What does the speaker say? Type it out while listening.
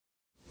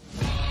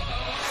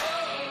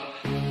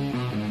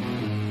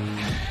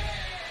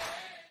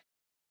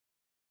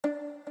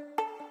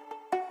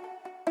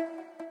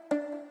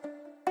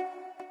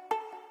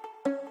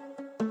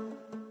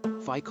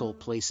difficult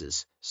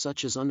places,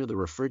 such as under the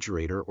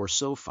refrigerator or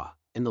sofa,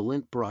 and the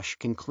lint brush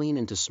can clean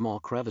into small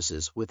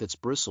crevices with its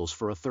bristles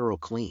for a thorough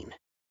clean.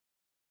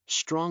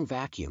 Strong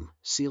vacuum.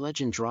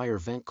 Sealegend Dryer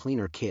Vent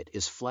Cleaner Kit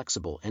is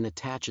flexible and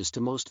attaches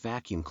to most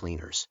vacuum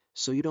cleaners,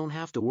 so you don't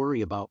have to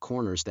worry about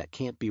corners that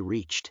can't be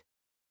reached.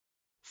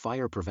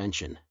 Fire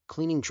prevention.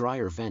 Cleaning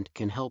dryer vent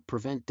can help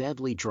prevent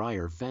deadly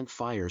dryer vent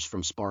fires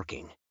from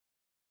sparking.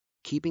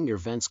 Keeping your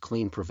vents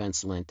clean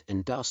prevents lint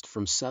and dust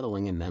from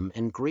settling in them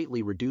and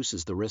greatly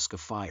reduces the risk of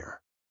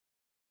fire.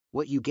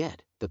 What you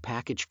get: the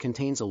package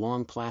contains a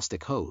long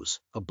plastic hose,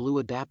 a blue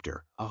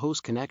adapter, a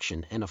hose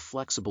connection, and a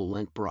flexible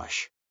lint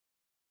brush.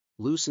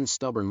 Loosen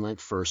stubborn lint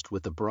first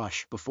with the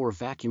brush before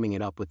vacuuming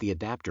it up with the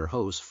adapter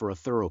hose for a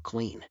thorough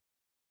clean.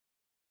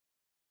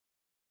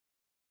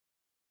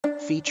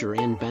 Feature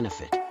and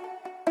benefit.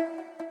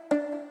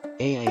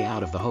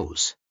 Out of the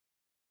hose.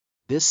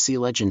 This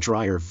Sealegend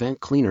Dryer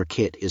Vent Cleaner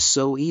Kit is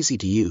so easy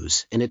to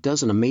use, and it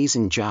does an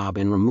amazing job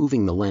in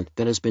removing the lint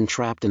that has been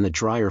trapped in the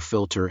dryer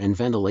filter and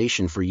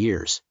ventilation for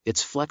years.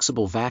 Its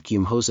flexible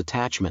vacuum hose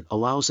attachment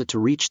allows it to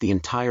reach the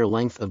entire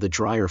length of the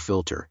dryer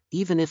filter,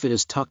 even if it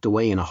is tucked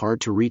away in a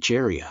hard-to-reach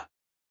area.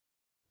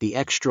 The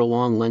extra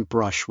long lint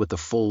brush with a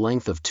full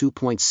length of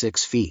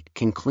 2.6 feet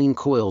can clean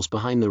coils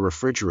behind the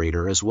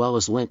refrigerator as well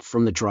as lint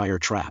from the dryer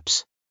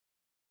traps.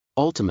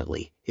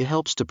 Ultimately, it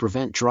helps to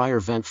prevent dryer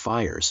vent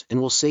fires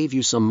and will save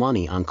you some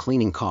money on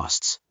cleaning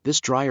costs.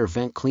 This dryer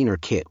vent cleaner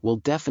kit will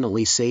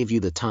definitely save you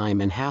the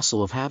time and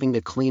hassle of having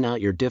to clean out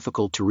your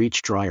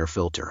difficult-to-reach dryer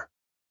filter.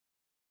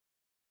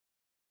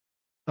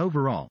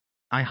 Overall,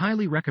 I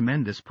highly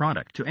recommend this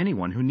product to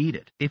anyone who need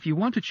it. If you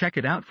want to check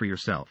it out for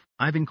yourself,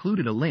 I've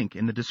included a link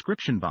in the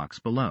description box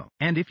below.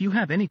 And if you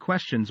have any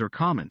questions or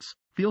comments,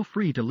 feel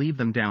free to leave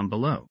them down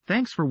below.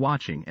 Thanks for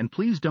watching, and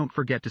please don't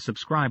forget to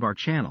subscribe our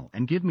channel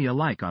and give me a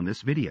like on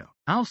this video.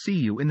 I'll see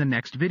you in the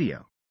next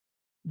video.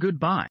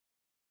 Goodbye.